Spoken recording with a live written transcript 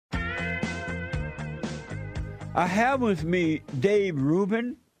I have with me David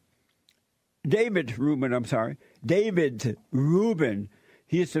Rubin. David Rubin.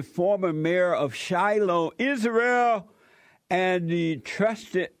 He is the former mayor of Shiloh, Israel, and the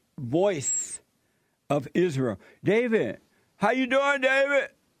trusted voice of Israel. David, how you doing, David?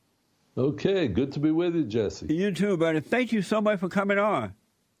 Okay, good to be with you, Jesse. You too, buddy. Thank you so much for coming on.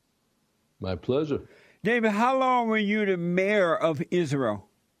 My pleasure. David, how long were you the mayor of Israel?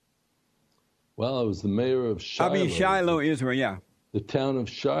 Well, I was the mayor of Shiloh. Shiloh, Israel, yeah. The town of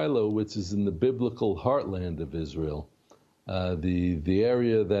Shiloh, which is in the biblical heartland of Israel, the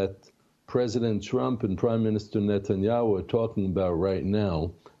area that President Trump and Prime Minister Netanyahu are talking about right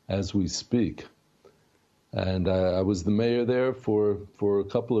now as we speak. And I was the mayor there for a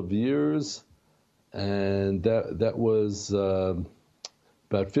couple of years, and that was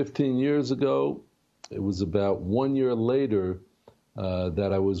about 15 years ago. It was about 1 year later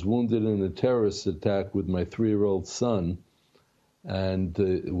that I was wounded in a terrorist attack with my 3-year-old son. And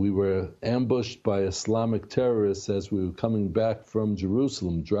we were ambushed by Islamic terrorists as we were coming back from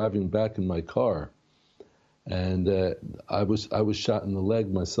Jerusalem, driving back in my car. And I was shot in the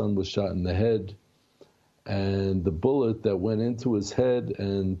leg. My son was shot in the head. And the bullet that went into his head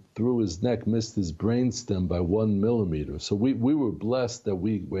and through his neck missed his brainstem by 1 millimeter. So we were blessed that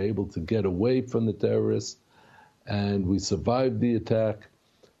we were able to get away from the terrorists, and we survived the attack.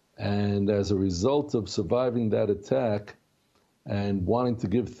 And as a result of surviving that attack and wanting to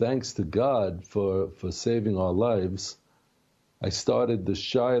give thanks to God for saving our lives, I started the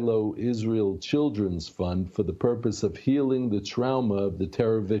Shiloh Israel Children's Fund for the purpose of healing the trauma of the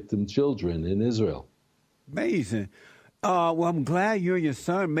terror victim children in Israel. Amazing. Well, I'm glad you and your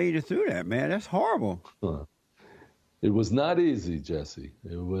son made it through that, man. That's horrible. It was not easy, Jesse.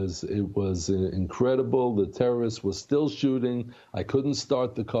 It was incredible. The terrorists were still shooting. I couldn't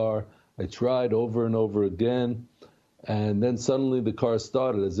start the car. I tried over and over again. And then suddenly the car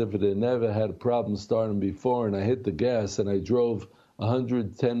started as if it had never had a problem starting before. And I hit the gas and I drove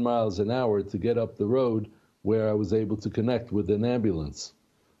 110 miles an hour to get up the road where I was able to connect with an ambulance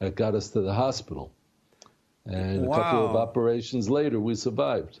that got us to the hospital. And a couple of operations later, we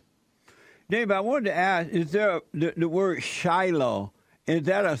survived. Dave, I wanted to ask, is there the word Shiloh,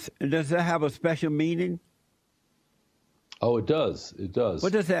 does that have a special meaning? Oh, it does. It does.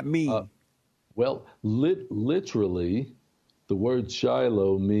 What does that mean? Well, literally, the word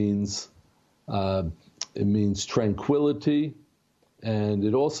Shiloh means tranquility, and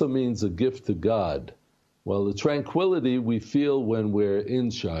it also means a gift to God. Well, the tranquility we feel when we're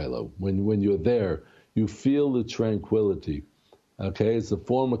in Shiloh, when you're there. You feel the tranquility. Okay, it's the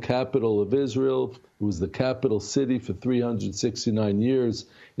former capital of Israel. It was the capital city for 369 years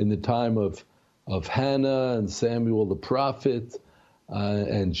in the time of Hannah and Samuel the prophet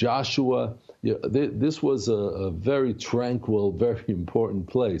and Joshua. This was a very tranquil, very important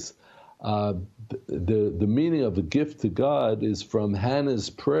place. The meaning of a gift to God is from Hannah's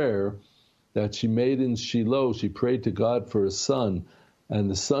prayer that she made in Shiloh. She prayed to God for a son. And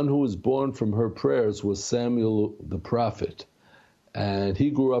the son who was born from her prayers was Samuel the prophet. And he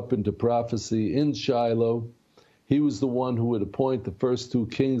grew up into prophecy in Shiloh. He was the one who would appoint the first 2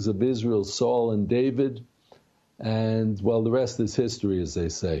 kings of Israel, Saul and David. And, well, the rest is history, as they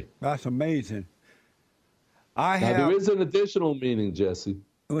say. That's amazing. There is an additional meaning, Jesse.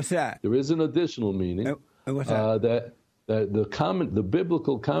 What's that? There is an additional meaning. What's that? That the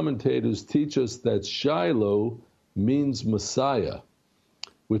biblical commentators teach us that Shiloh means Messiah,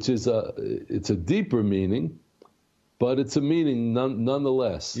 which is it's a deeper meaning, but it's a meaning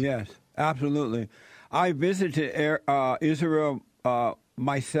nonetheless. Yes, absolutely. I visited Israel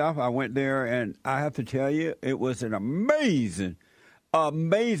myself. I went there, and I have to tell you, it was an amazing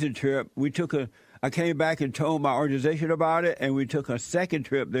trip. I came back and told my organization about it, and we took a second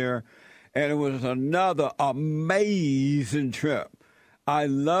trip there, and it was another amazing trip. I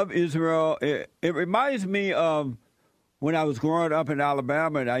love Israel. It reminds me of when I was growing up in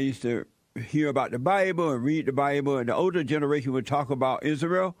Alabama, and I used to hear about the Bible and read the Bible, and the older generation would talk about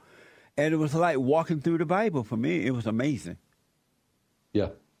Israel, and it was like walking through the Bible for me. It was amazing. Yeah.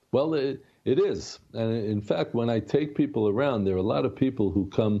 Well, it is. And in fact, when I take people around, there are a lot of people who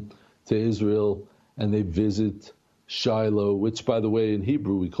come to Israel and they visit Shiloh, which, by the way, in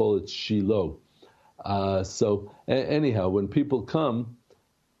Hebrew, we call it Shiloh. Anyhow, when people come,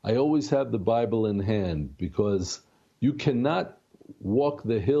 I always have the Bible in hand, because you cannot walk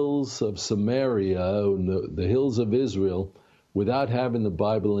the hills of Samaria, the hills of Israel, without having the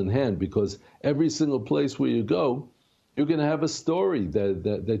Bible in hand, because every single place where you go, you're going to have a story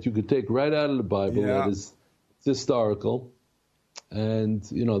that you could take right out of the Bible that is historical, And,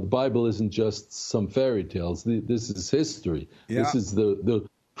 you know, the Bible isn't just some fairy tales. This is history. Yeah. This is the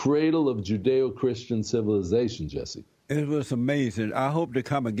cradle of Judeo-Christian civilization, Jesse. It was amazing. I hope to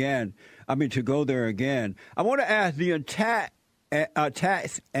come again. To go there again. I want to ask, the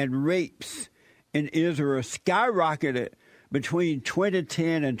attacks and rapes in Israel skyrocketed between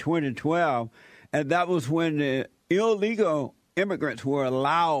 2010 and 2012, and that was when the illegal immigrants were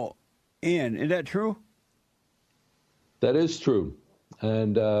allowed in. Is that true? That is true.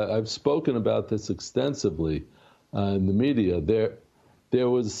 And I've spoken about this extensively in the media. There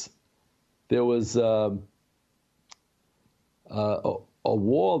was a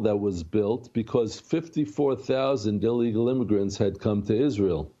wall that was built because 54,000 illegal immigrants had come to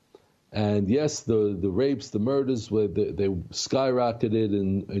Israel. And yes, the rapes, the murders, they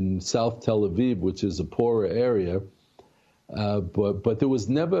skyrocketed in South Tel Aviv, which is a poorer area. But there was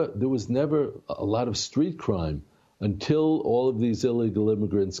never a lot of street crime until all of these illegal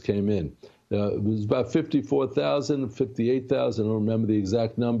immigrants came in. It was about 54,000, 58,000, I don't remember the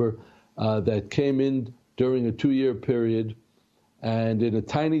exact number, that came in during a 2-year period. And in a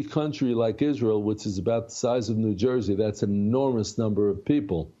tiny country like Israel, which is about the size of New Jersey, that's an enormous number of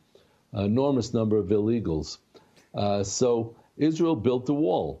people, an enormous number of illegals. So Israel built a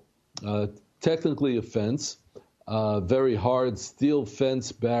wall, technically a fence, very hard steel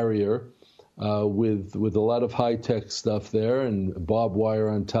fence barrier with a lot of high-tech stuff there and barbed wire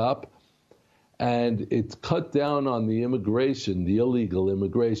on top. And it cut down on the immigration, the illegal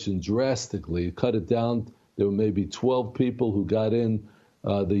immigration, drastically. It cut it down. There were maybe 12 people who got in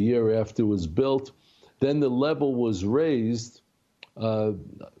the year after it was built. Then the level was raised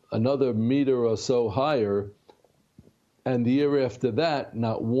another meter or so higher. And the year after that,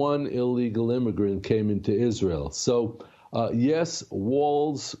 not one illegal immigrant came into Israel. So, yes,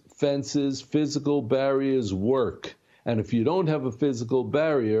 walls, fences, physical barriers work. And if you don't have a physical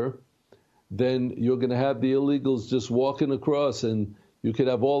barrier, then you're going to have the illegals just walking across, and you could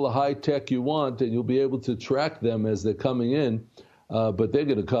have all the high tech you want, and you'll be able to track them as they're coming in, but they're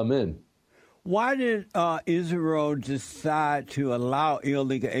going to come in. Why did Israel decide to allow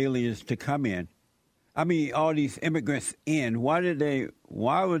illegal aliens to come in? All these immigrants in. Why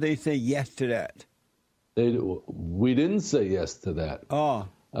would they say yes to that? We didn't say yes to that. Oh.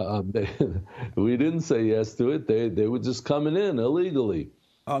 We didn't say yes to it. They were just coming in illegally.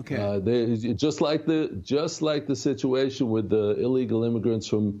 Okay. Just like the situation with the illegal immigrants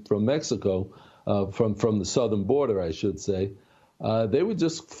from Mexico, from the southern border, I should say, they were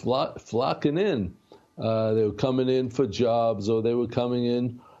just flocking in. They were coming in for jobs, or they were coming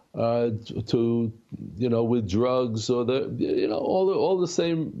in to with drugs, or all the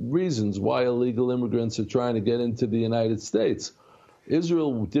same reasons why illegal immigrants are trying to get into the United States.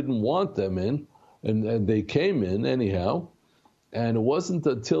 Israel didn't want them in, and they came in anyhow. And it wasn't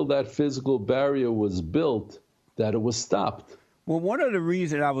until that physical barrier was built that it was stopped. Well, one of the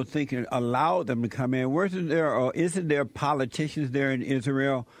reasons I was thinking allowed them to come in, isn't there politicians there in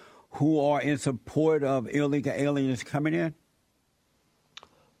Israel who are in support of illegal aliens coming in?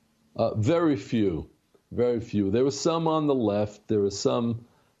 Very few. There were some on the left. There were some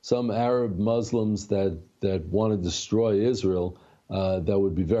Arab Muslims that want to destroy Israel. That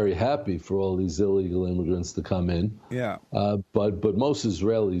would be very happy for all these illegal immigrants to come in. Yeah. But most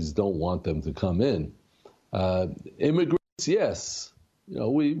Israelis don't want them to come in. Immigrants, yes,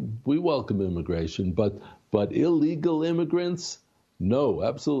 we welcome immigration, but illegal immigrants, no,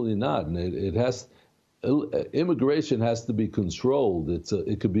 absolutely not. And immigration has to be controlled.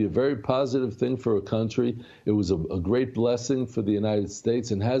 It could be a very positive thing for a country. It was a great blessing for the United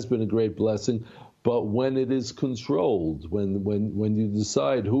States and has been a great blessing. But when it is controlled, when you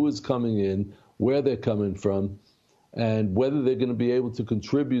decide who is coming in, where they're coming from, and whether they're going to be able to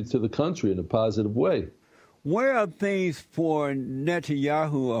contribute to the country in a positive way. Where are things for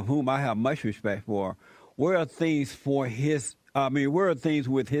Netanyahu, of whom I have much respect for? Where are things for where are things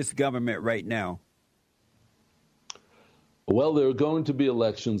with his government right now? Well, there are going to be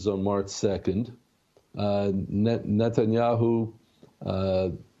elections on March 2nd. Netanyahu...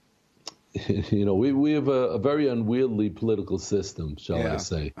 we have a very unwieldy political system, shall I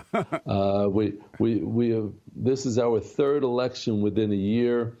say. This is our third election within a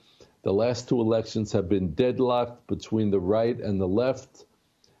year. The last two elections have been deadlocked between the right and the left.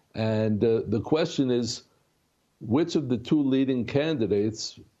 And the question is, which of the two leading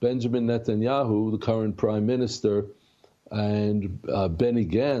candidates, Benjamin Netanyahu, the current prime minister, and Benny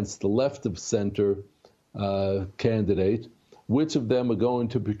Gantz, the left of center candidate, which of them are going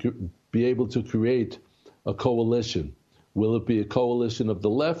to be able to create a coalition? Will it be a coalition of the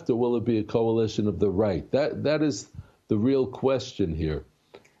left, or will it be a coalition of the right? That is the real question here.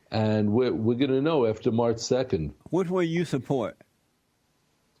 And we're going to know after March 2nd. Which will you support?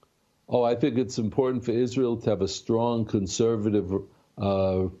 Oh, I think it's important for Israel to have a strong conservative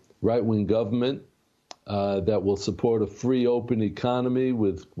right-wing government that will support a free, open economy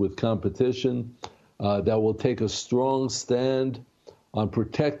with competition, that will take a strong stand on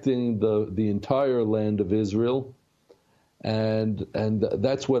protecting the entire land of Israel, and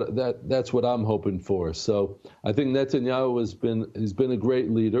that's what I'm hoping for. So I think Netanyahu has been a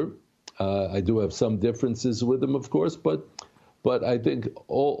great leader. I do have some differences with him, of course, but I think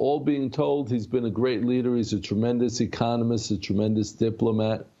all being told, he's been a great leader. He's a tremendous economist, a tremendous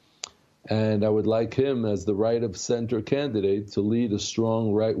diplomat. And I would like him as the right-of-center candidate to lead a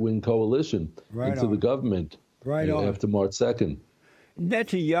strong right-wing coalition into the government after March 2nd.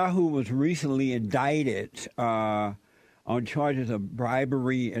 Netanyahu was recently indicted on charges of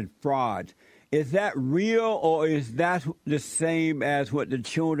bribery and fraud. Is that real, or is that the same as what the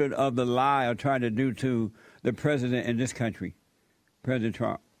children of the lie are trying to do to the president in this country, President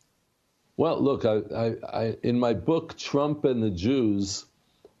Trump? Well, look, I in my book, Trump and the Jews,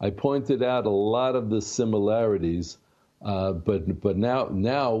 I pointed out a lot of the similarities, but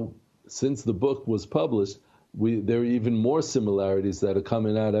now since the book was published, there are even more similarities that are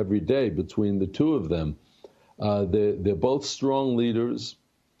coming out every day between the two of them. They're both strong leaders.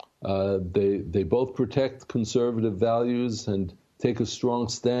 They both protect conservative values and take a strong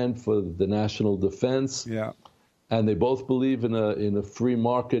stand for the national defense. Yeah. And they both believe in a free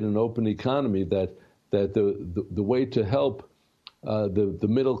market and open economy, that the way to help the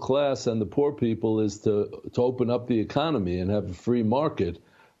middle class and the poor people is to open up the economy and have a free market,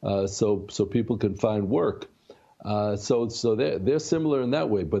 so people can find work. So they're similar in that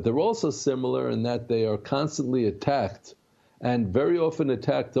way, but they're also similar in that they are constantly attacked, and very often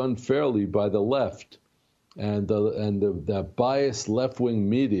attacked unfairly by the left and the biased left-wing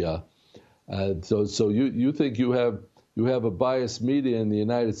media. So you think you have a biased media in the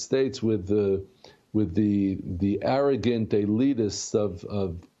United States with the arrogant elitists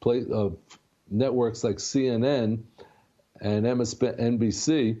of networks like CNN and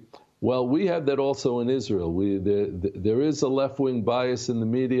MSNBC. Well, we have that also in Israel. There is a left-wing bias in the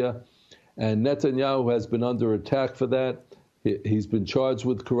media, and Netanyahu has been under attack for that. He's been charged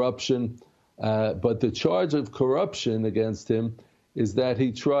with corruption, but the charge of corruption against him is that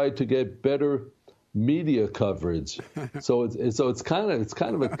he tried to get better media coverage. So it's kind of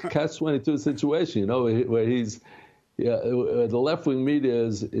a catch-22 situation, where the left-wing media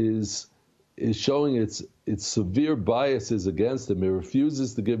is showing its severe biases against him. It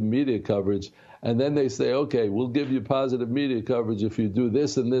refuses to give media coverage, and then they say, okay, we'll give you positive media coverage if you do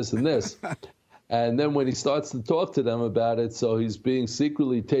this and this and this. And then when he starts to talk to them about it, so he's being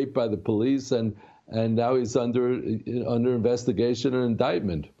secretly taped by the police, and now he's under investigation and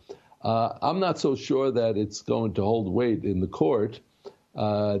indictment. I'm not so sure that it's going to hold weight in the court.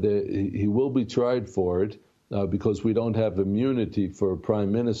 He will be tried for it because we don't have immunity for a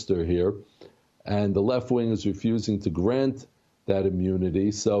prime minister here, and the left wing is refusing to grant that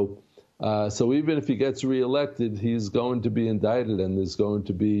immunity. So even if he gets reelected, he's going to be indicted, and there's going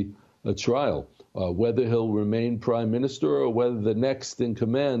to be a trial. Whether he'll remain prime minister or whether the next in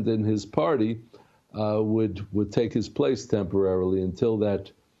command in his party would take his place temporarily until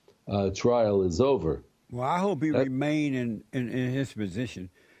that trial is over. Well, I hope he remain in his position.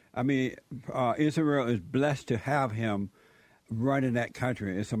 I mean, Israel is blessed to have him running that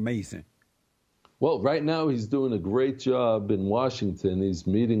country. It's amazing. Well, right now he's doing a great job in Washington. He's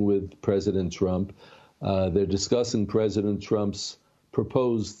meeting with President Trump. They're discussing President Trump's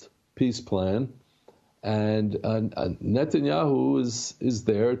proposed peace plan. And Netanyahu is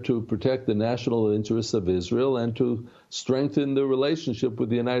there to protect the national interests of Israel and to strengthen the relationship with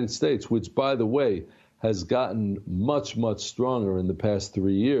the United States, which, by the way, has gotten much, much stronger in the past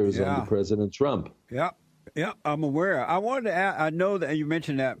 3 years under President Trump. Yeah, I'm aware. I wanted to add, I know that you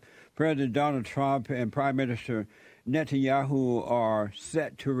mentioned that President Donald Trump and Prime Minister Netanyahu are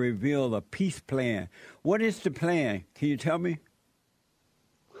set to reveal a peace plan. What is the plan? Can you tell me?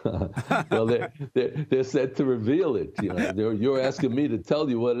 Well, they're set to reveal it. You're asking me to tell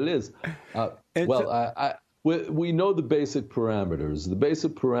you what it is. We know the basic parameters. The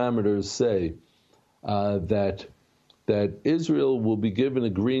basic parameters say that Israel will be given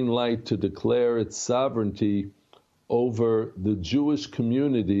a green light to declare its sovereignty over the Jewish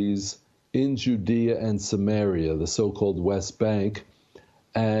communities in Judea and Samaria, the so-called West Bank,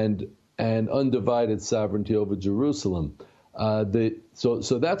 and undivided sovereignty over Jerusalem.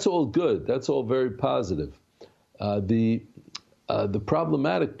 So that's all good. That's all very positive. The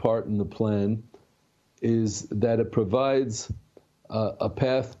problematic part in the plan is that it provides a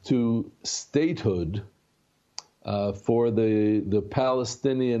path to statehood for the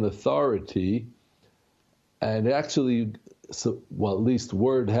Palestinian Authority, and actually, well, at least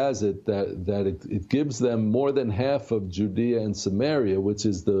word has it that it gives them more than half of Judea and Samaria, which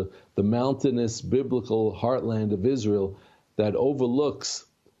is the mountainous biblical heartland of Israel that overlooks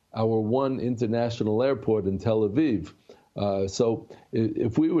our one international airport in Tel Aviv. So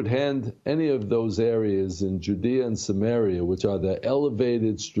if we would hand any of those areas in Judea and Samaria, which are the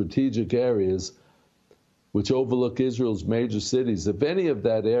elevated strategic areas which overlook Israel's major cities, if any of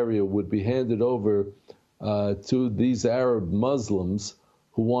that area would be handed over to these Arab Muslims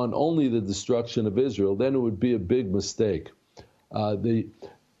who want only the destruction of Israel, then it would be a big mistake. The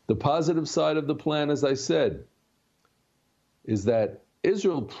positive side of the plan, as I said, is that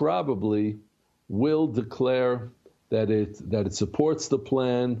Israel probably will declare that it supports the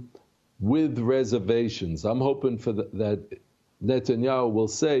plan with reservations. I'm hoping for that Netanyahu will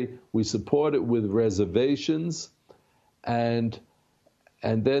say we support it with reservations, and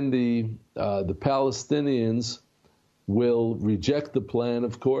then the Palestinians will reject the plan,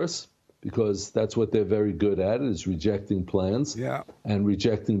 of course, because that's what they're very good at, is rejecting plans and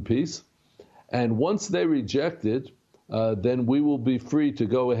rejecting peace. And once they reject it, then we will be free to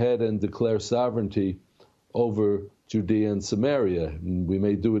go ahead and declare sovereignty over Judea and Samaria. We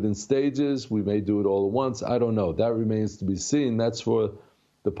may do it in stages, we may do it all at once, I don't know. That remains to be seen. That's for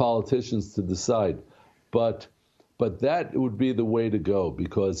the politicians to decide. But that would be the way to go,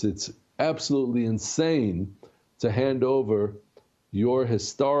 because it's absolutely insane to hand over your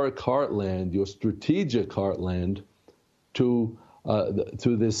historic heartland, your strategic heartland, to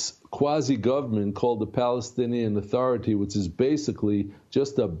this quasi-government called the Palestinian Authority, which is basically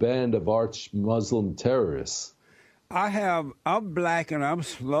just a band of arch-Muslim terrorists. I'm black and I'm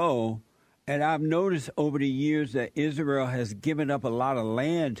slow, and I've noticed over the years that Israel has given up a lot of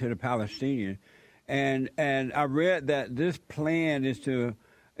land to the Palestinians. And I read that this plan is to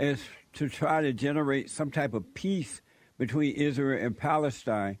try to generate some type of peace between Israel and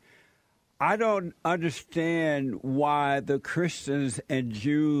Palestine. I don't understand why the Christians and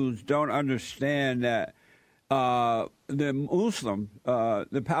Jews don't understand that the Muslim,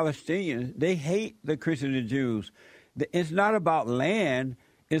 the Palestinians, they hate the Christians and Jews. It's not about land.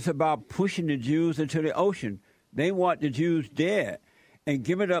 It's about pushing the Jews into the ocean. They want the Jews dead. And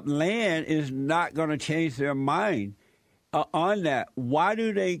giving up land is not going to change their mind on that. Why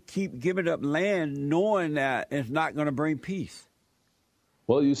do they keep giving up land knowing that it's not going to bring peace?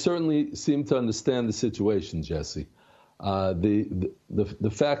 Well, you certainly seem to understand the situation, Jesse. The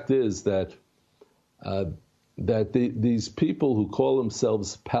fact is that these people who call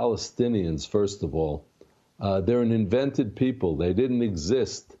themselves Palestinians, first of all, they're an invented people. They didn't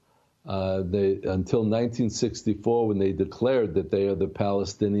exist until 1964, when they declared that they are the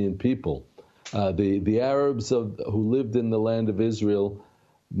Palestinian people. The Arabs who lived in the land of Israel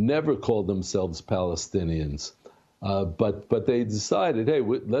never called themselves Palestinians. But they decided, hey,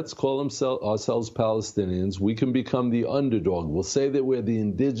 let's call ourselves Palestinians. We can become the underdog. We'll say that we're the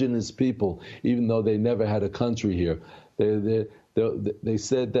indigenous people, even though they never had a country here. They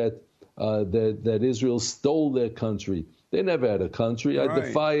said that Israel stole their country. They never had a country. Right. I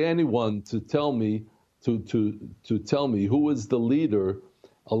defy anyone to tell me tell me who was the leader,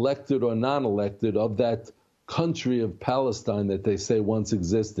 elected or non-elected, of that country of Palestine that they say once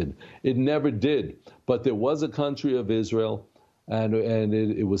existed. It never did. But there was a country of Israel, and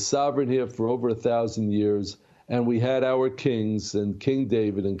it was sovereign here for over 1,000 years. And we had our kings, and King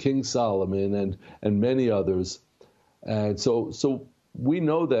David and King Solomon and many others. And so we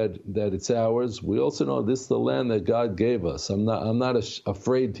know that it's ours. We also know this is the land that God gave us. I'm not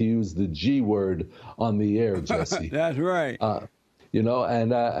afraid to use the G word on the air, Jesse. That's right. And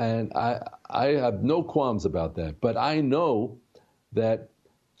I have no qualms about that. But I know that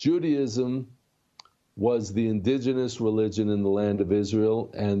Judaism was the indigenous religion in the land of Israel,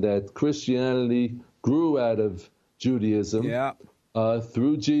 and that Christianity grew out of Judaism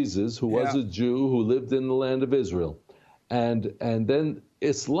through Jesus, who was a Jew who lived in the land of Israel. And then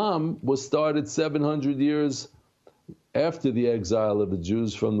Islam was started 700 years after the exile of the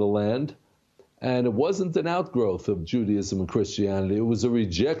Jews from the land. And it wasn't an outgrowth of Judaism and Christianity. It was a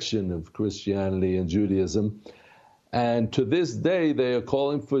rejection of Christianity and Judaism. And to this day, they are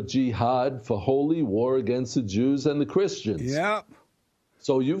calling for jihad, for holy war against the Jews and the Christians. Yep.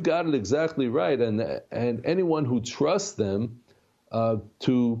 So you've got it exactly right. And anyone who trusts them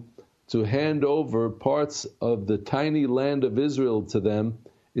to hand over parts of the tiny land of Israel to them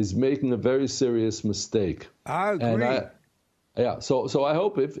is making a very serious mistake. I agree. So I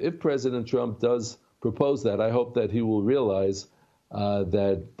hope if President Trump does proposed that. I hope that he will realize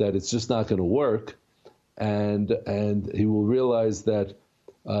that it's just not going to work, and he will realize that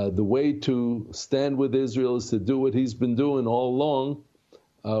the way to stand with Israel is to do what he's been doing all along,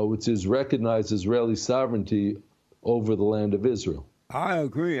 which is recognize Israeli sovereignty over the land of Israel. I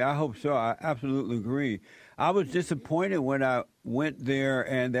agree. I hope so. I absolutely agree. I was disappointed when I went there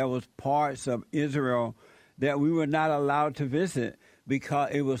and there was parts of Israel that we were not allowed to visit because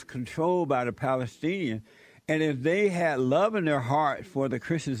it was controlled by the Palestinians. And if they had love in their heart for the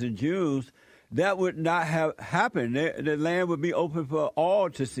Christians and Jews, that would not have happened. The land would be open for all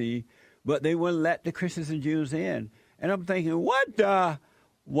to see, but they wouldn't let the Christians and Jews in. And I'm thinking,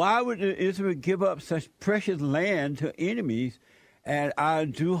 why would Israel give up such precious land to enemies? And I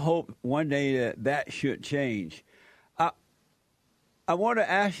do hope one day that should change. I want to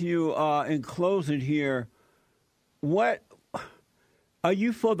ask you in closing here, what are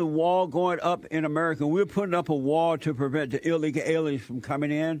you for the wall going up in America? We're putting up a wall to prevent the illegal aliens from coming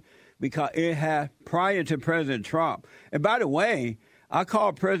in because it had prior to President Trump. And by the way, I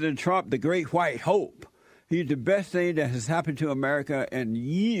call President Trump the Great White Hope. He's the best thing that has happened to America in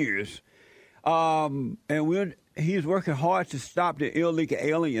years. He's working hard to stop the illegal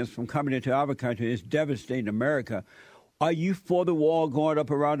aliens from coming into our country. It's devastating America. Are you for the wall going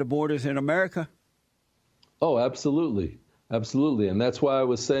up around the borders in America? Oh, absolutely. Absolutely. And that's why I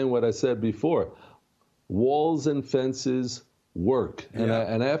was saying what I said before. Walls and fences work. And,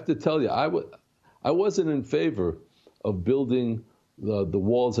 yeah. I have to tell you, I wasn't in favor of building the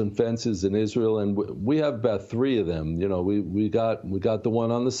walls and fences in Israel, and we have about 3 of them. You know, we got the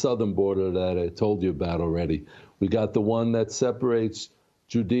one on the southern border that I told you about already. We got the one that separates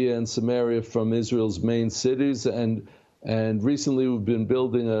Judea and Samaria from Israel's main cities, and recently we've been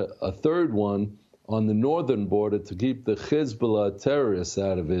building a third one on the northern border to keep the Hezbollah terrorists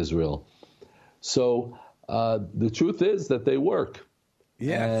out of Israel. So the truth is that they work.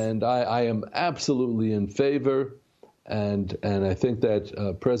 Yes. And I am absolutely in favor. And I think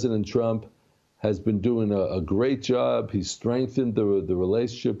that President Trump has been doing a great job. He's strengthened the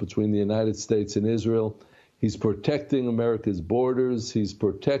relationship between the United States and Israel. He's protecting America's borders. He's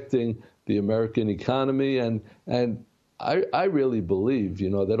protecting the American economy. And I really believe,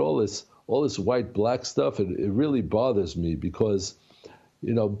 that all this white-black stuff, it really bothers me because,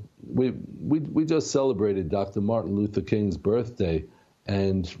 we just celebrated Dr. Martin Luther King's birthday.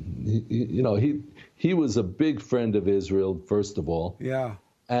 And he was a big friend of Israel, first of all. Yeah.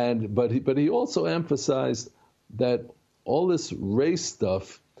 But he also emphasized that all this race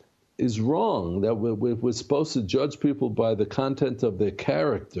stuff is wrong. That we're supposed to judge people by the content of their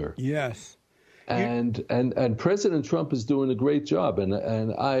character. Yes. And President Trump is doing a great job. And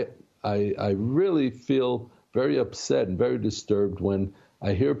I really feel very upset and very disturbed when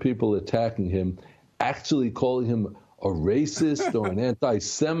I hear people attacking him, actually calling him a racist or an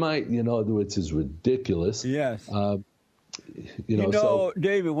anti-Semite, which is ridiculous. Yes. So,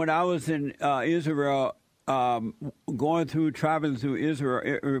 David, when I was in Israel, traveling through Israel,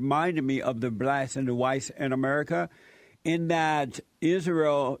 it reminded me of the blacks and the whites in America, in that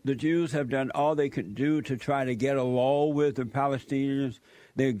Israel, the Jews have done all they could do to try to get along with the Palestinians.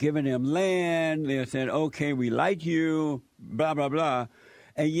 They're giving them land. They're saying, okay, we like you, blah, blah, blah.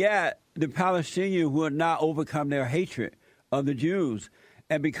 And yet, the Palestinians will not overcome their hatred of the Jews.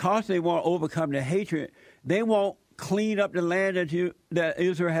 And because they won't overcome their hatred, they won't clean up the land that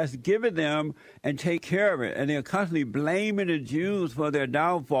Israel has given them and take care of it. And they're constantly blaming the Jews for their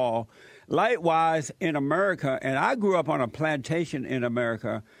downfall. Likewise, in America, and I grew up on a plantation in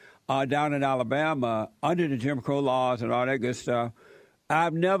America down in Alabama under the Jim Crow laws and all that good stuff.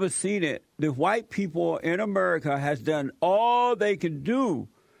 I've never seen it. The white people in America has done all they can do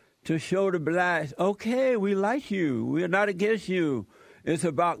to show the blacks, okay, we like you. We're not against you. It's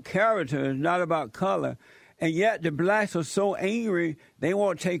about character. It's not about color. And yet the blacks are so angry, they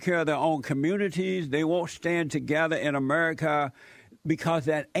won't take care of their own communities. They won't stand together in America because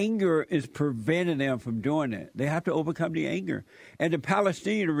that anger is preventing them from doing it. They have to overcome the anger. And the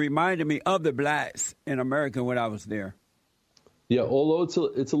Palestinians reminded me of the blacks in America when I was there. Yeah, although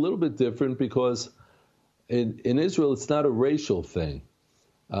it's a little bit different because in Israel, it's not a racial thing.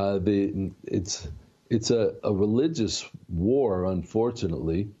 It's a religious war,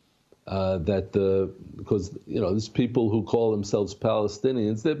 unfortunately. Because there's people who call themselves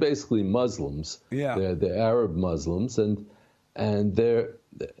Palestinians. They're basically Muslims. Yeah, they're Arab Muslims, and they're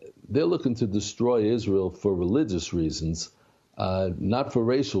looking to destroy Israel for religious reasons, not for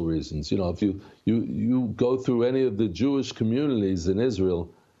racial reasons. If you go through any of the Jewish communities in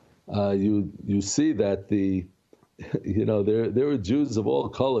Israel, you see that there are Jews of all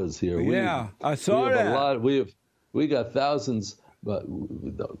colors here. Yeah, I saw we have that. A lot. We got thousands,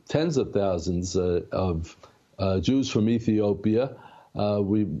 tens of thousands of Jews from Ethiopia.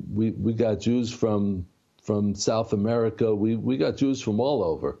 We got Jews from South America. We got Jews from all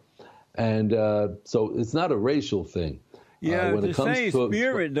over, and so it's not a racial thing. Yeah, when the same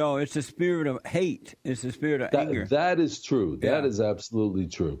spirit, though. It's the spirit of hate. It's the spirit of anger. That is true. Yeah. That is absolutely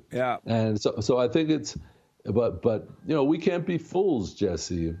true. Yeah. And so I think it's, but we can't be fools,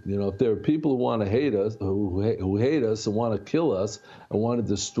 Jesse. If there are people who want to hate us, who hate us and want to kill us and want to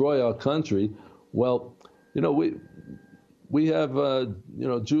destroy our country, well, we have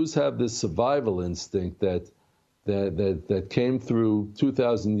Jews have this survival instinct that came through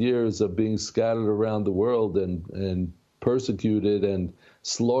 2,000 years of being scattered around the world and persecuted and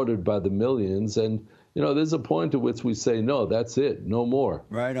slaughtered by the millions. And there's a point at which we say, no, that's it, no more.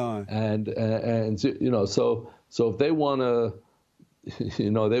 Right on. And so if they want to,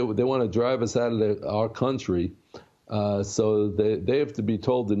 they want to drive us out of our country, so they have to be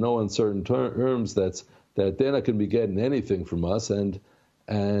told in no uncertain terms that they're not going to be getting anything from us, and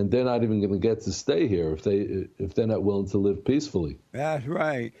they're not even going to get to stay here if they're not willing to live peacefully. That's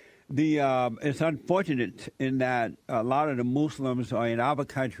right. It's unfortunate in that a lot of the Muslims are in our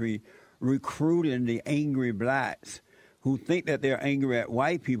country recruiting the angry blacks who think that they're angry at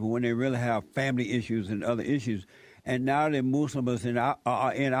white people when they really have family issues and other issues. And now the Muslims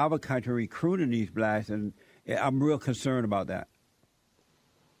are in our country recruiting these blacks, and I'm real concerned about that.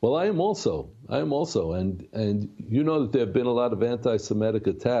 Well, I am also, and that there have been a lot of anti-Semitic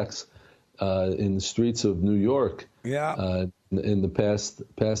attacks in the streets of New York. Yeah. In the past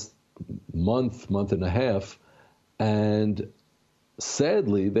month and a half, and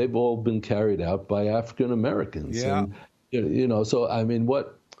sadly, they've all been carried out by African Americans. Yeah. And, so I mean,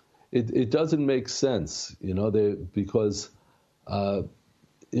 it doesn't make sense, because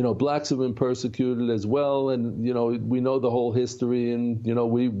blacks have been persecuted as well, and we know the whole history, and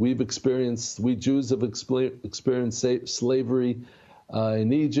we Jews have experienced slavery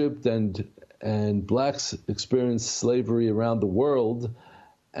in Egypt, and blacks experienced slavery around the world,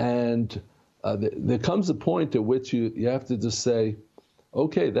 and there comes a point at which you have to just say,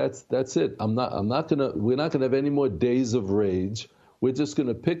 okay, that's it. We're not gonna have any more days of rage. We're just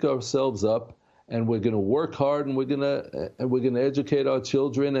gonna pick ourselves up, and we're gonna work hard, and we're gonna educate our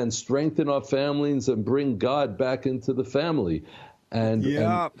children and strengthen our families and bring God back into the family, and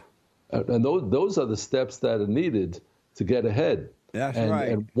those are the steps that are needed to get ahead. That's right.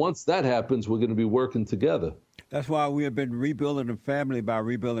 And once that happens, we're going to be working together. That's why we have been rebuilding the family by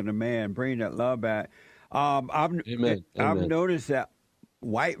rebuilding the man, bringing that love back. I've noticed that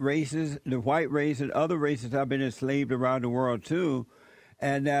the white race and other races have been enslaved around the world too,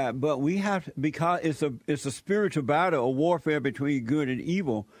 and but we have, because it's a spiritual battle, a warfare between good and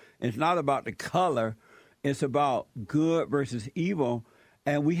evil. It's not about the color; it's about good versus evil.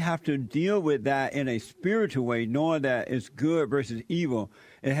 And we have to deal with that in a spiritual way, knowing that it's good versus evil.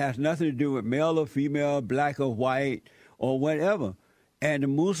 It has nothing to do with male or female, black or white, or whatever. And the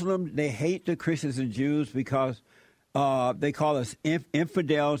Muslims, they hate the Christians and Jews because they call us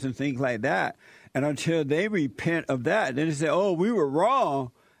infidels and things like that. And until they repent of that, then they say, oh, we were wrong,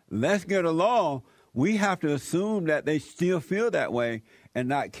 let's get along. We have to assume that they still feel that way and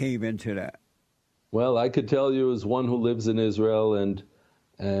not cave into that. Well, I could tell you, as one who lives in Israel and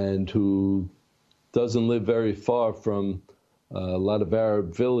who doesn't live very far from a lot of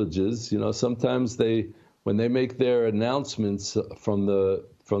Arab villages, sometimes when they make their announcements from the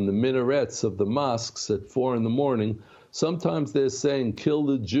minarets of the mosques at 4 a.m, sometimes they're saying "kill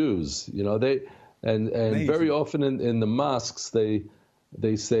the Jews." And very often in the mosques they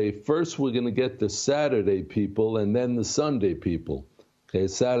say, first we're going to get the Saturday people and then the Sunday people. Okay,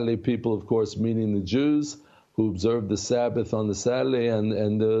 Saturday people, of course, meaning the Jews who observe the Sabbath on the Saturday,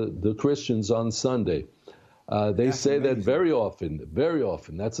 and the Christians on Sunday. They say amazing. That very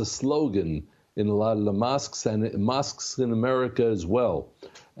often. That's a slogan in a lot of the mosques, and mosques in America as well.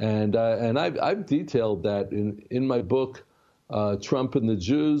 And I've detailed that in my book, Trump and the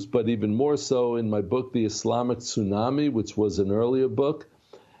Jews, but even more so in my book, The Islamic Tsunami, which was an earlier book.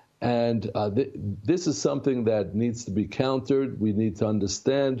 And this is something that needs to be countered. We need to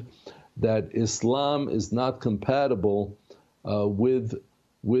understand that Islam is not compatible with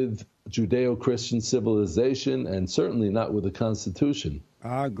Judeo-Christian civilization, and certainly not with the Constitution.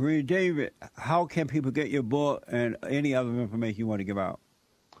 I agree. David, how can people get your book and any other information you want to give out?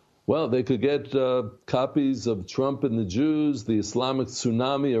 Well, they could get copies of Trump and the Jews, The Islamic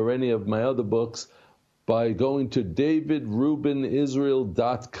Tsunami, or any of my other books by going to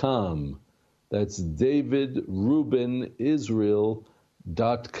davidrubinisrael.com. That's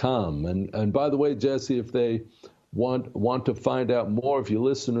davidrubinisrael.com. And by the way, Jesse, if they want to find out more, if your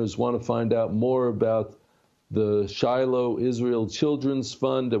listeners want to find out more about the Shiloh Israel Children's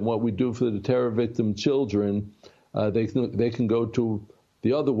Fund and what we do for the terror victim children, they can go to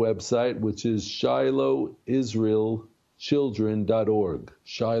the other website, which is ShilohIsraelChildren.org.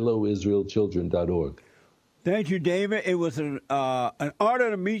 ShilohIsraelChildren.org. Thank you, David. It was an honor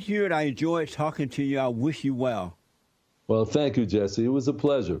to meet you, and I enjoyed talking to you. I wish you well. Well, thank you, Jesse. It was a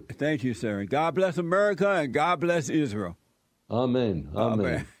pleasure. Thank you, sir. God bless America, and God bless Israel. Amen. Amen.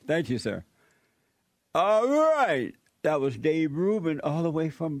 Amen. Thank you, sir. All right. That was Dave Rubin, all the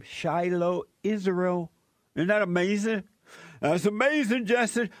way from Shiloh, Israel. Isn't that amazing? That's amazing,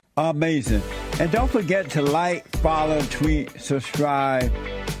 Justin. Amazing. And don't forget to like, follow, tweet, subscribe,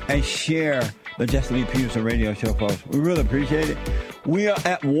 and share the Jesse Lee Peterson radio show, folks. We really appreciate it. We are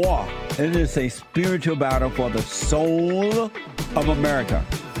at war. It is a spiritual battle for the soul of America.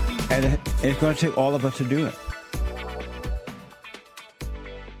 And it's going to take all of us to do it.